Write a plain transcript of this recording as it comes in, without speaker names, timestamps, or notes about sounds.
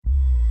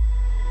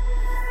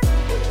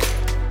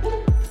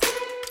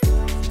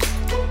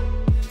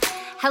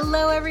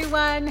Hello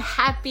everyone,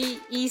 happy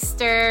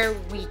Easter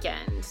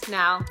weekend.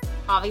 Now,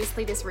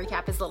 obviously this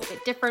recap is a little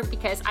bit different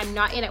because I'm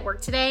not in at work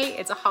today.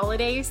 It's a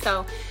holiday,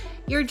 so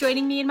you're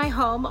joining me in my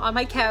home on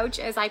my couch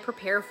as I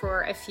prepare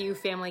for a few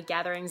family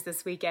gatherings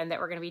this weekend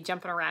that we're gonna be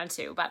jumping around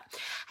to. But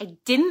I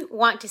didn't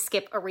want to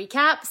skip a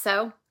recap,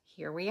 so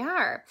here we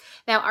are.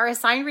 Now, our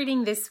assigned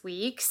reading this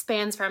week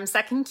spans from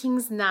 2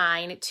 Kings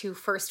 9 to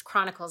 1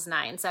 Chronicles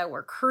 9. So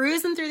we're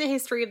cruising through the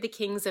history of the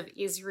kings of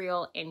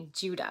Israel and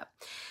Judah.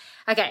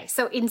 Okay,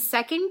 so in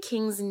 2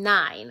 Kings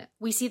 9,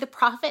 we see the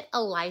prophet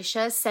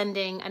Elisha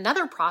sending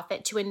another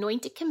prophet to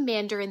anoint a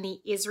commander in the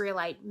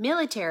Israelite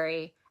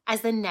military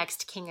as the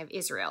next king of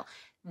Israel.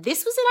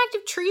 This was an act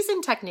of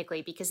treason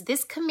technically because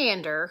this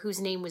commander,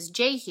 whose name was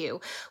Jehu,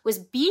 was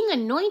being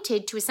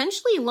anointed to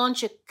essentially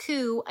launch a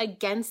coup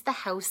against the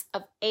house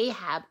of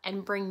Ahab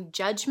and bring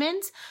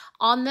judgment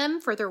on them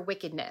for their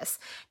wickedness.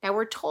 Now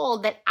we're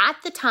told that at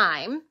the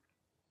time,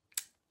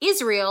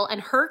 Israel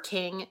and her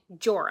king,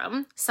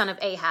 Joram, son of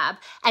Ahab,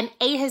 and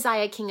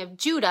Ahaziah, king of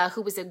Judah,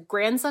 who was a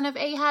grandson of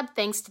Ahab,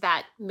 thanks to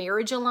that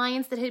marriage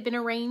alliance that had been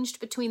arranged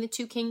between the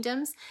two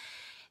kingdoms.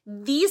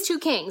 These two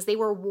kings, they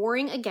were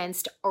warring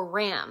against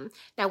Aram.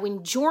 Now,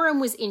 when Joram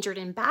was injured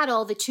in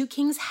battle, the two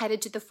kings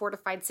headed to the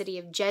fortified city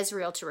of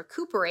Jezreel to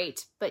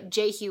recuperate, but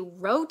Jehu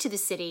rode to the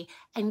city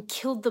and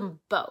killed them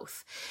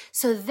both.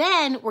 So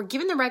then we're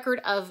given the record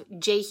of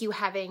Jehu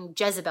having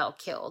Jezebel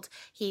killed.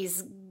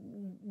 He's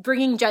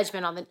bringing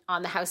judgment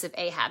on the house of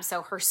Ahab.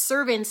 So her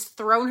servants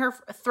throw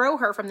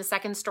her from the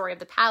second story of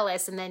the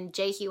palace, and then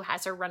Jehu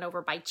has her run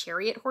over by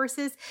chariot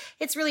horses.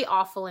 It's really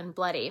awful and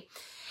bloody.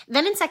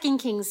 Then in 2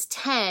 Kings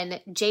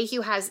 10,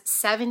 Jehu has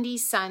 70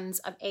 sons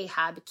of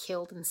Ahab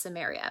killed in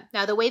Samaria.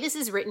 Now, the way this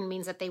is written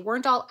means that they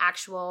weren't all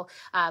actual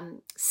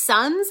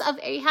sons of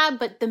Ahab,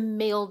 but the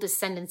male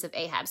descendants of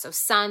Ahab. So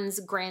sons,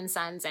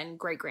 grandsons, and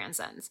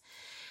great-grandsons.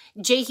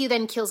 Jehu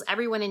then kills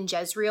everyone in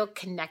Jezreel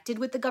connected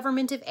with the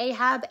government of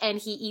Ahab, and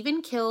he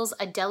even kills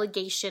a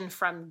delegation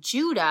from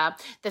Judah,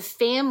 the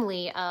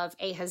family of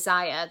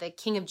Ahaziah, the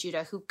king of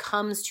Judah, who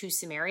comes to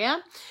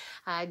Samaria.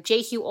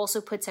 Jehu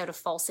also puts out a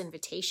false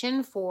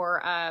invitation for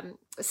a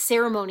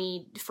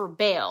ceremony for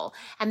Baal,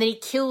 and then he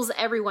kills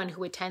everyone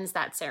who attends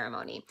that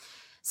ceremony.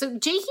 So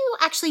Jehu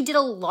actually did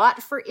a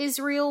lot for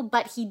Israel,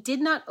 but he did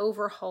not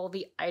overhaul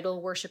the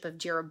idol worship of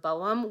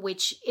Jeroboam,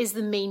 which is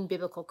the main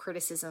biblical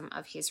criticism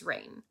of his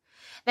reign.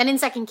 Then in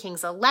 2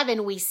 Kings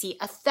 11, we see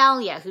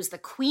Athaliah, who's the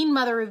queen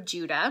mother of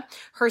Judah.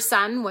 Her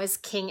son was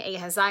King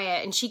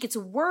Ahaziah, and she gets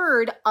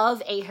word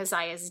of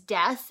Ahaziah's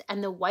death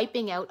and the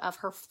wiping out of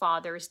her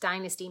father's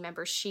dynasty.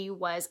 Remember, she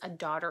was a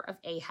daughter of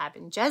Ahab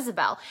and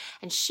Jezebel,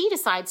 and she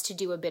decides to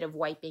do a bit of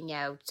wiping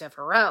out of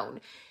her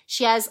own.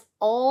 She has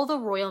all the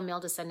royal male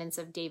descendants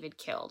of David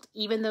killed,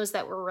 even those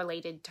that were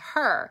related to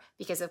her,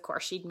 because of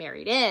course she'd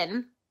married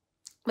in.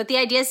 But the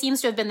idea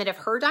seems to have been that if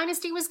her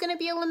dynasty was going to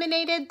be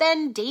eliminated,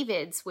 then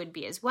David's would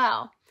be as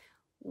well.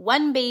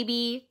 One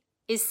baby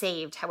is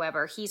saved,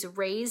 however. He's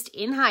raised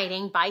in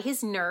hiding by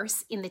his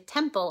nurse in the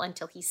temple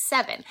until he's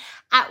 7,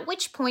 at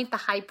which point the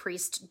high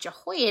priest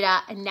Jehoiada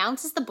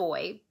announces the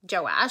boy,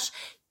 Joash,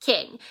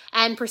 king,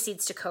 and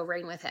proceeds to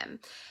co-reign with him.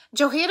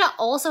 Jehoiada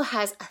also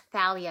has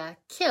Athaliah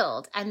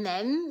killed, and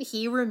then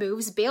he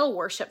removes Baal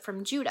worship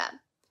from Judah.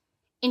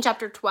 In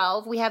chapter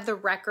 12, we have the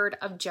record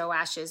of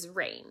Joash's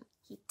reign.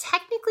 He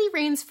technically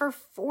reigns for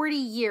 40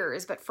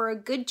 years, but for a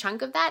good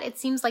chunk of that, it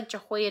seems like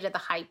Jehoiada the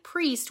high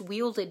priest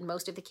wielded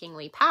most of the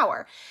kingly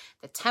power.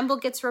 The temple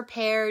gets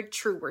repaired,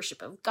 true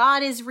worship of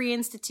God is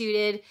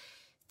reinstituted,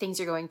 things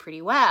are going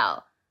pretty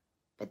well.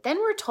 But then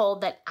we're told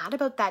that at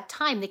about that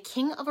time, the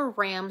king of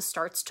Aram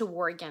starts to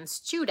war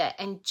against Judah,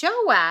 and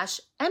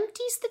Joash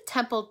empties the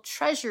temple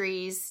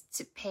treasuries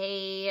to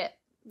pay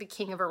the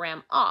king of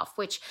Aram off,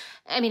 which,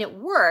 I mean, it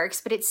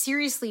works, but it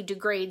seriously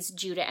degrades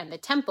Judah and the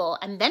temple.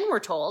 And then we're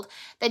told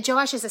that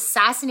Joash is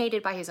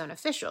assassinated by his own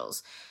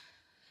officials.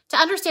 To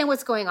understand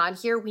what's going on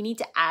here, we need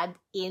to add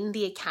in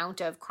the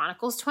account of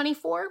Chronicles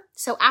 24.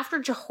 So after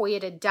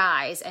Jehoiada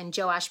dies and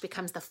Joash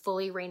becomes the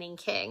fully reigning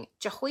king,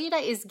 Jehoiada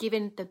is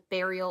given the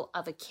burial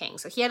of a king.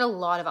 So he had a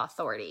lot of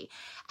authority.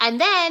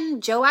 And then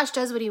Joash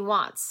does what he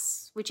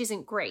wants, which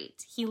isn't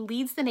great. He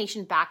leads the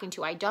nation back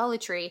into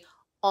idolatry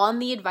on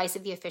the advice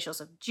of the officials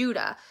of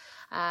Judah.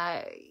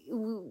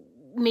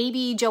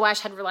 Maybe Joash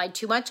had relied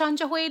too much on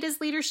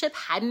Jehoiada's leadership,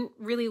 hadn't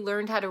really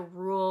learned how to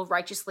rule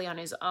righteously on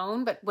his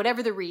own, but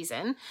whatever the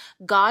reason,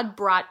 God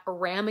brought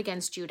Aram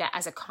against Judah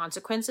as a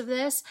consequence of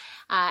this,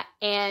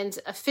 and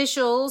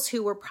officials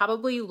who were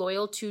probably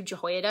loyal to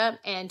Jehoiada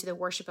and to the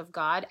worship of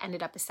God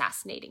ended up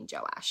assassinating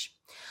Joash.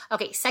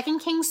 Okay, 2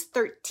 Kings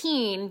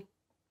 13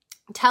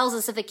 tells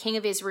us of the king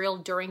of Israel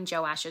during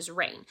Joash's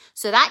reign.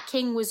 So that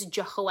king was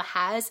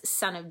Jehoahaz,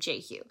 son of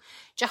Jehu.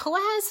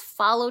 Jehoahaz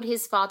followed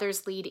his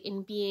father's lead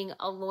in being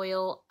a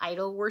loyal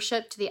idol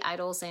worship to the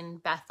idols in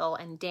Bethel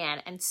and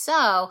Dan. And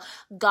so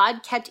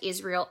God kept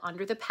Israel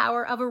under the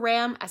power of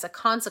Aram as a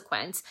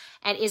consequence,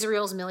 and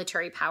Israel's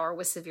military power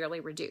was severely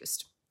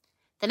reduced.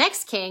 The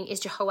next king is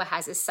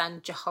Jehoahaz's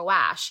son,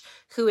 Jehoash,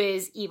 who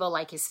is evil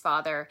like his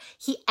father.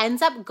 He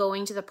ends up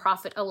going to the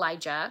prophet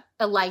Elisha,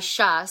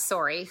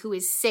 who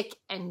is sick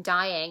and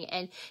dying,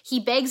 and he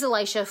begs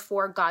Elisha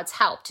for God's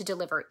help to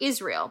deliver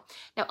Israel.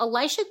 Now,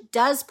 Elisha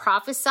does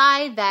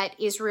prophesy that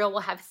Israel will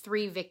have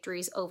 3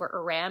 victories over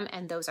Aram,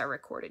 and those are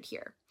recorded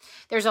here.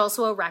 There's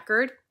also a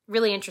record,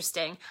 really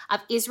interesting,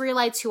 of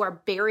Israelites who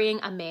are burying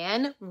a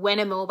man when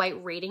a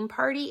Moabite raiding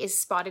party is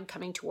spotted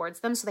coming towards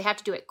them. So they have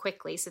to do it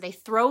quickly. So they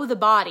throw the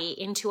body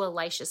into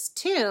Elisha's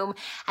tomb.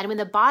 And when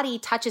the body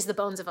touches the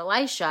bones of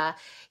Elisha,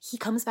 he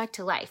comes back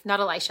to life. Not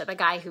Elisha, the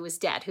guy who was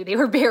dead, who they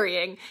were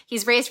burying.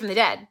 He's raised from the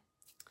dead.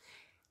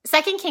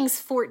 2 Kings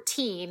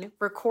 14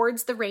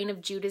 records the reign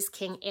of Judah's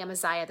king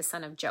Amaziah, the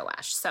son of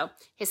Joash. So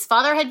his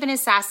father had been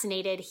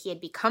assassinated. He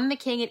had become the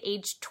king at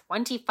age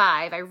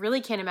 25. I really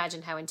can't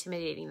imagine how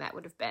intimidating that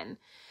would have been.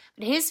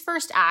 But his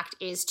first act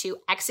is to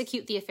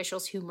execute the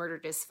officials who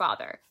murdered his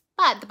father.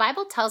 But the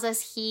Bible tells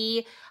us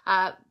he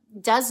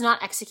does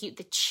not execute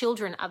the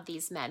children of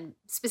these men,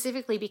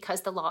 specifically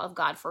because the law of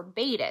God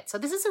forbade it. So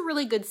this is a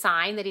really good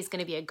sign that he's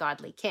going to be a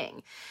godly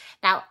king.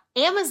 Now,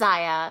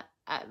 Amaziah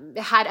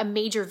had a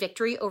major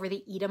victory over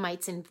the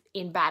Edomites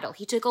in battle.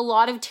 He took a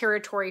lot of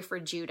territory for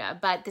Judah,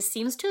 but this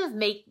seems to have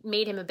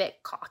made him a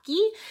bit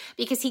cocky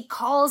because he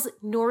calls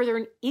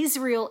northern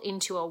Israel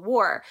into a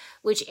war,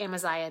 which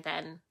Amaziah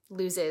then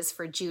loses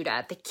for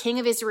Judah. The king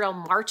of Israel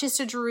marches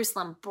to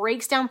Jerusalem,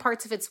 breaks down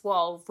parts of its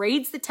wall,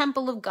 raids the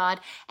temple of God,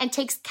 and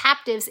takes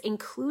captives,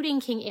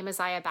 including King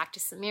Amaziah, back to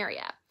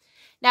Samaria.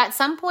 Now, at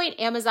some point,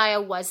 Amaziah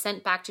was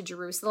sent back to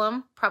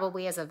Jerusalem,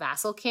 probably as a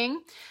vassal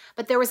king,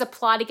 but there was a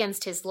plot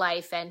against his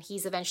life, and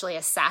he's eventually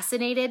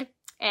assassinated,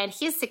 and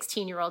his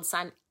 16-year-old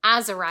son,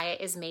 Azariah,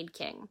 is made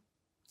king.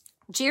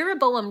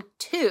 Jeroboam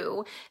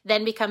II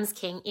then becomes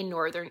king in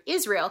northern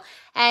Israel,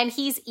 and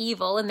he's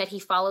evil in that he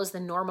follows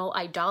the normal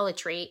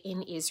idolatry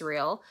in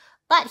Israel,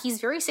 but he's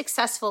very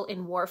successful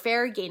in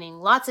warfare, gaining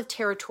lots of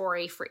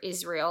territory for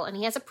Israel, and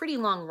he has a pretty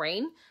long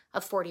reign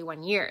of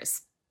 41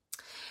 years.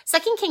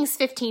 2 Kings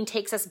 15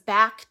 takes us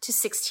back to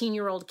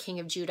 16-year-old king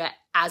of Judah,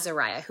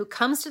 Azariah, who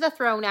comes to the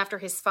throne after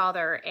his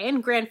father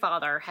and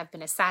grandfather have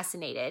been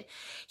assassinated.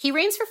 He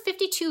reigns for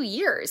 52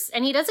 years,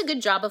 and he does a good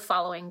job of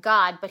following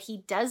God, but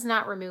he does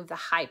not remove the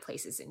high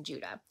places in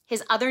Judah.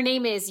 His other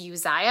name is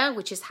Uzziah,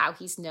 which is how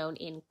he's known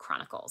in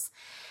Chronicles.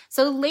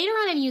 So later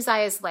on in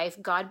Uzziah's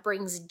life, God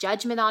brings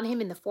judgment on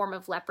him in the form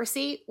of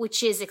leprosy,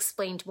 which is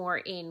explained more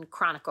in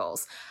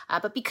Chronicles.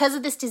 But because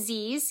of this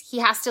disease, he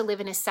has to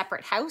live in a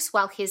separate house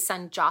while his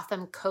son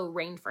Jotham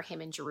co-reigned for him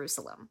in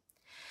Jerusalem.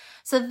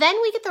 So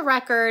then we get the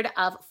record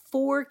of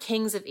 4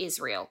 kings of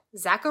Israel.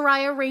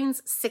 Zechariah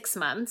reigns 6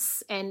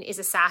 months and is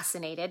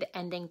assassinated,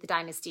 ending the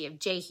dynasty of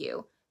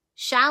Jehu.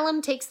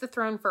 Shallum takes the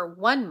throne for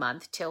 1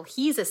 month till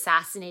he's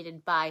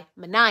assassinated by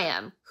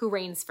Manaam, who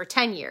reigns for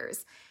 10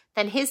 years.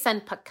 Then his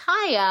son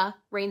Pekahiah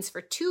reigns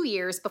for 2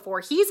 years before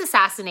he's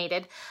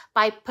assassinated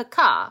by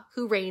Pekah,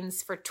 who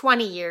reigns for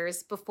 20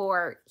 years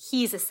before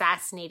he's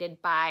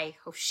assassinated by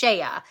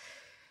Hoshea,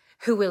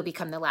 who will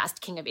become the last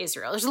king of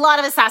Israel. There's a lot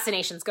of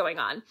assassinations going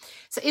on.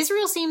 So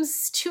Israel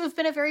seems to have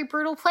been a very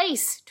brutal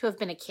place to have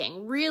been a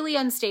king, really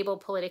unstable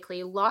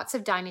politically, lots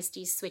of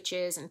dynasty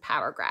switches and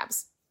power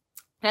grabs.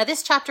 Now,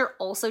 this chapter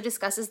also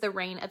discusses the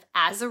reign of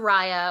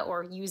Azariah,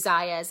 or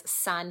Uzziah's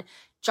son,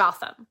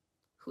 Jotham,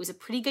 who's a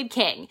pretty good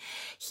king.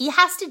 He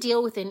has to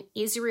deal with an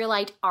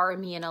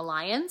Israelite-Aramean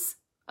alliance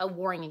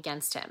warring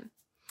against him.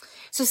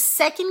 So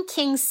 2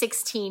 Kings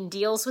 16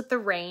 deals with the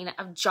reign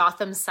of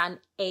Jotham's son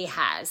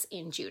Ahaz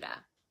in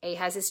Judah.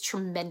 Ahaz is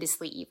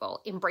tremendously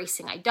evil,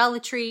 embracing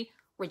idolatry,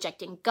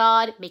 rejecting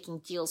God, making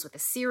deals with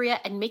Assyria,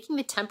 and making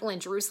the temple in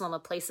Jerusalem a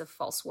place of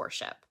false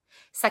worship.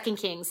 2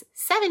 Kings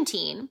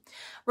 17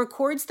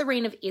 records the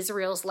reign of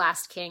Israel's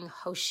last king,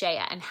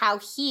 Hoshea, and how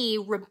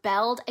he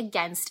rebelled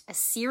against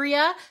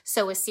Assyria,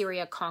 so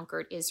Assyria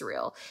conquered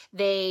Israel.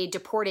 They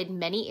deported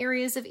many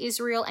areas of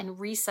Israel and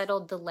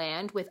resettled the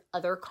land with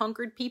other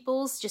conquered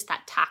peoples, just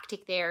that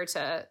tactic there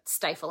to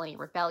stifle any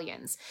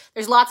rebellions.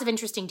 There's lots of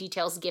interesting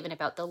details given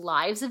about the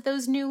lives of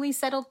those newly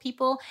settled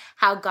people,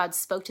 how God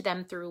spoke to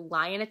them through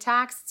lion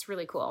attacks. It's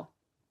really cool.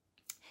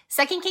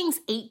 2 Kings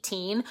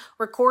 18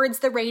 records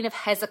the reign of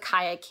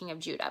Hezekiah, king of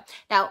Judah.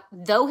 Now,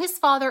 though his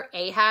father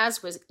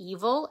Ahaz was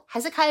evil,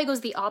 Hezekiah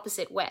goes the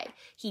opposite way.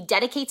 He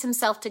dedicates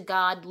himself to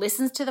God,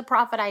 listens to the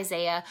prophet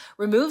Isaiah,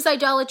 removes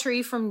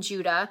idolatry from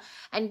Judah,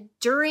 and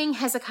during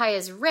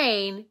Hezekiah's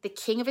reign, the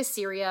king of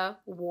Assyria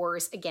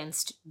wars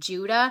against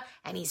Judah,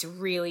 and he's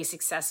really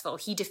successful.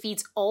 He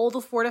defeats all the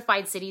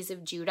fortified cities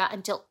of Judah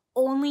until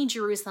only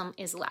Jerusalem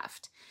is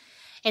left.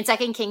 In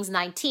 2 Kings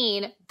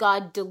 19,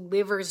 God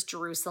delivers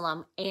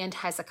Jerusalem and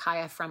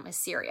Hezekiah from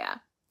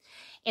Assyria.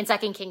 In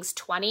 2 Kings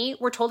 20,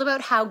 we're told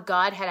about how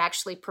God had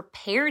actually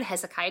prepared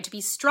Hezekiah to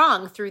be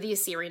strong through the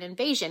Assyrian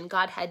invasion.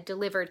 God had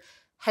delivered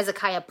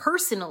Hezekiah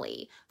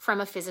personally from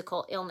a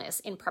physical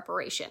illness in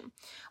preparation.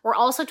 We're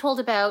also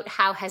told about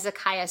how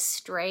Hezekiah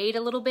strayed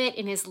a little bit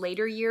in his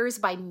later years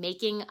by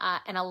making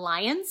an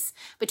alliance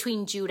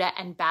between Judah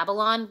and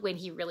Babylon when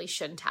he really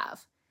shouldn't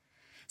have.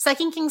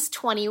 2 Kings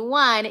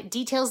 21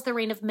 details the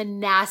reign of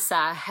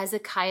Manasseh,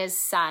 Hezekiah's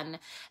son.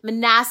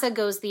 Manasseh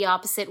goes the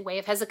opposite way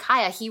of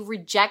Hezekiah. He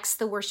rejects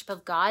the worship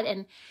of God,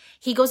 and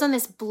he goes on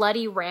this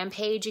bloody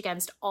rampage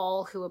against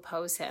all who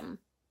oppose him.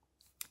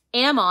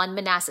 Ammon,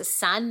 Manasseh's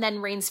son,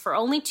 then reigns for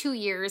only 2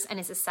 years and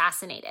is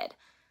assassinated.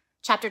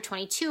 Chapter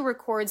 22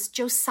 records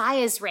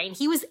Josiah's reign.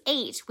 He was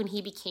 8 when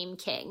he became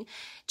king.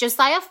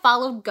 Josiah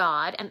followed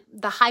God, and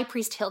the high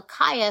priest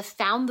Hilkiah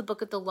found the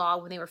book of the law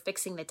when they were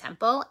fixing the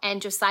temple,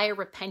 and Josiah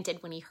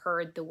repented when he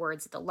heard the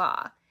words of the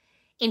law.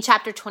 In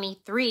chapter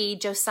 23,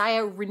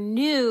 Josiah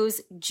renews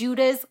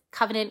Judah's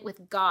covenant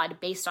with God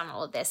based on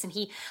all of this, and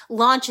he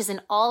launches an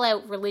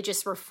all-out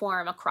religious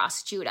reform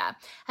across Judah.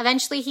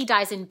 Eventually, he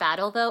dies in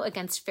battle, though,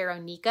 against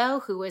Pharaoh Necho,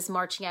 who was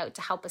marching out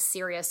to help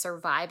Assyria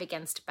survive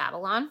against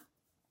Babylon.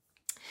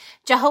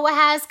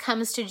 Jehoahaz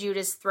comes to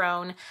Judah's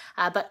throne,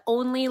 but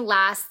only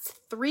lasts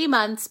 3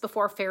 months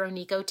before Pharaoh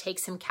Necho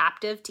takes him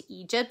captive to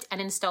Egypt and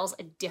installs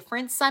a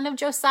different son of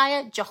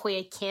Josiah,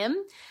 Jehoiakim,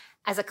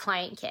 as a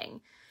client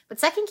king. But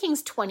 2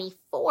 Kings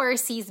 24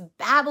 sees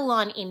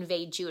Babylon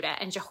invade Judah,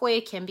 and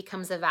Jehoiakim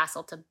becomes a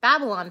vassal to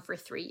Babylon for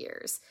 3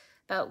 years.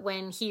 But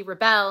when he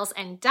rebels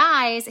and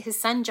dies,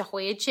 his son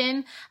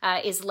Jehoiachin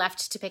is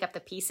left to pick up the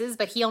pieces,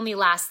 but he only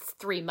lasts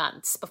 3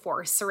 months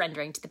before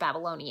surrendering to the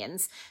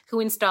Babylonians, who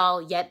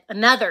install yet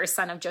another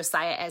son of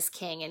Josiah as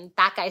king, and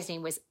that guy's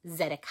name was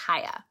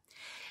Zedekiah.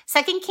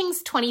 2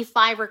 Kings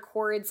 25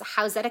 records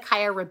how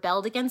Zedekiah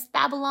rebelled against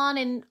Babylon,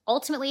 and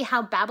ultimately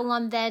how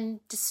Babylon then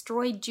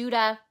destroyed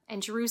Judah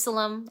and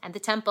Jerusalem and the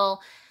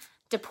temple,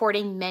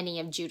 deporting many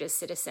of Judah's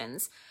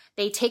citizens.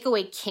 They take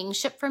away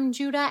kingship from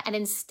Judah, and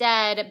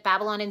instead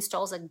Babylon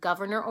installs a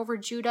governor over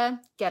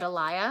Judah,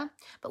 Gedaliah.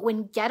 But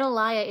when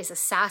Gedaliah is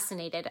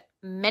assassinated,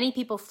 many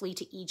people flee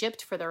to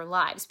Egypt for their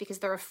lives because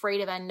they're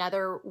afraid of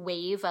another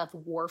wave of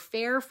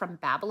warfare from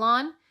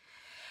Babylon.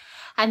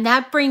 And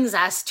that brings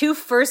us to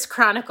 1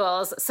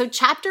 Chronicles. So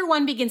chapter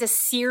 1 begins a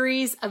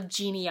series of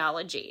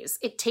genealogies.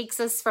 It takes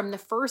us from the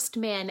first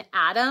man,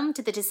 Adam,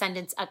 to the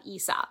descendants of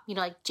Esau,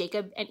 like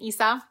Jacob and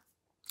Esau.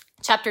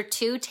 Chapter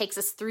 2 takes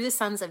us through the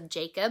sons of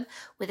Jacob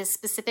with a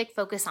specific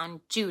focus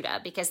on Judah,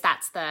 because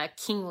that's the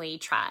kingly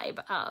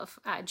tribe of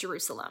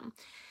Jerusalem.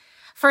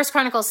 1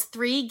 Chronicles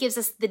 3 gives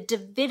us the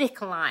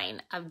Davidic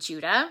line of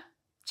Judah.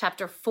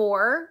 Chapter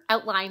 4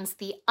 outlines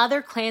the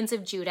other clans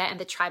of Judah and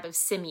the tribe of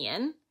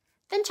Simeon.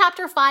 Then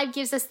chapter 5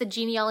 gives us the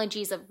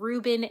genealogies of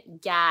Reuben,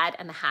 Gad,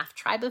 and the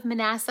half-tribe of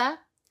Manasseh.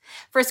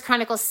 1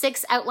 Chronicles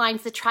 6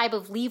 outlines the tribe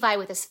of Levi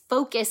with a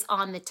focus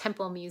on the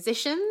temple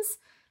musicians.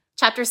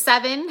 Chapter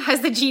 7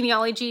 has the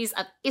genealogies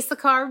of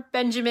Issachar,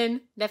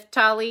 Benjamin,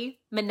 Naphtali,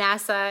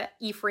 Manasseh,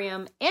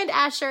 Ephraim, and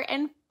Asher.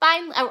 And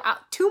finally,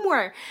 2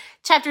 more.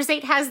 Chapter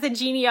 8 has the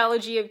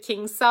genealogy of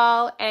King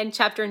Saul, and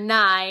chapter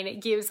 9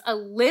 gives a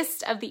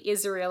list of the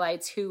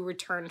Israelites who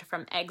returned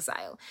from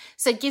exile.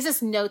 So it gives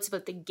us notes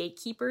about the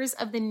gatekeepers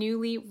of the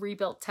newly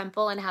rebuilt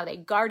temple and how they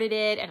guarded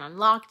it and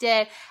unlocked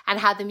it, and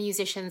how the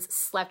musicians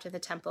slept in the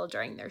temple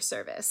during their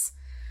service.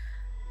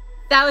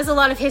 That was a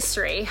lot of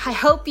history. I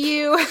hope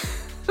you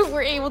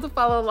were able to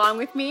follow along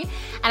with me,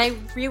 and I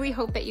really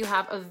hope that you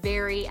have a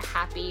very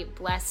happy,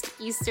 blessed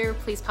Easter.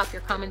 Please pop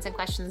your comments and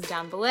questions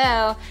down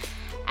below.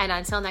 And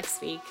until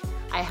next week,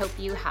 I hope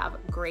you have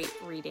great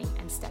reading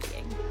and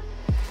studying.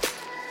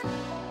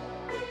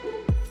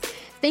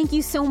 Thank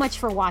you so much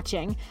for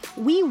watching.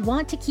 We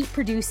want to keep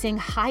producing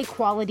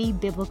high-quality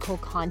biblical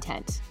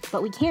content,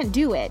 but we can't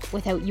do it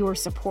without your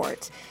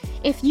support.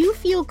 If you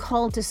feel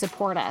called to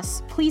support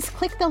us, please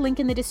click the link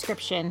in the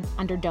description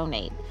under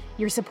Donate.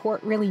 Your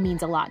support really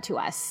means a lot to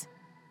us.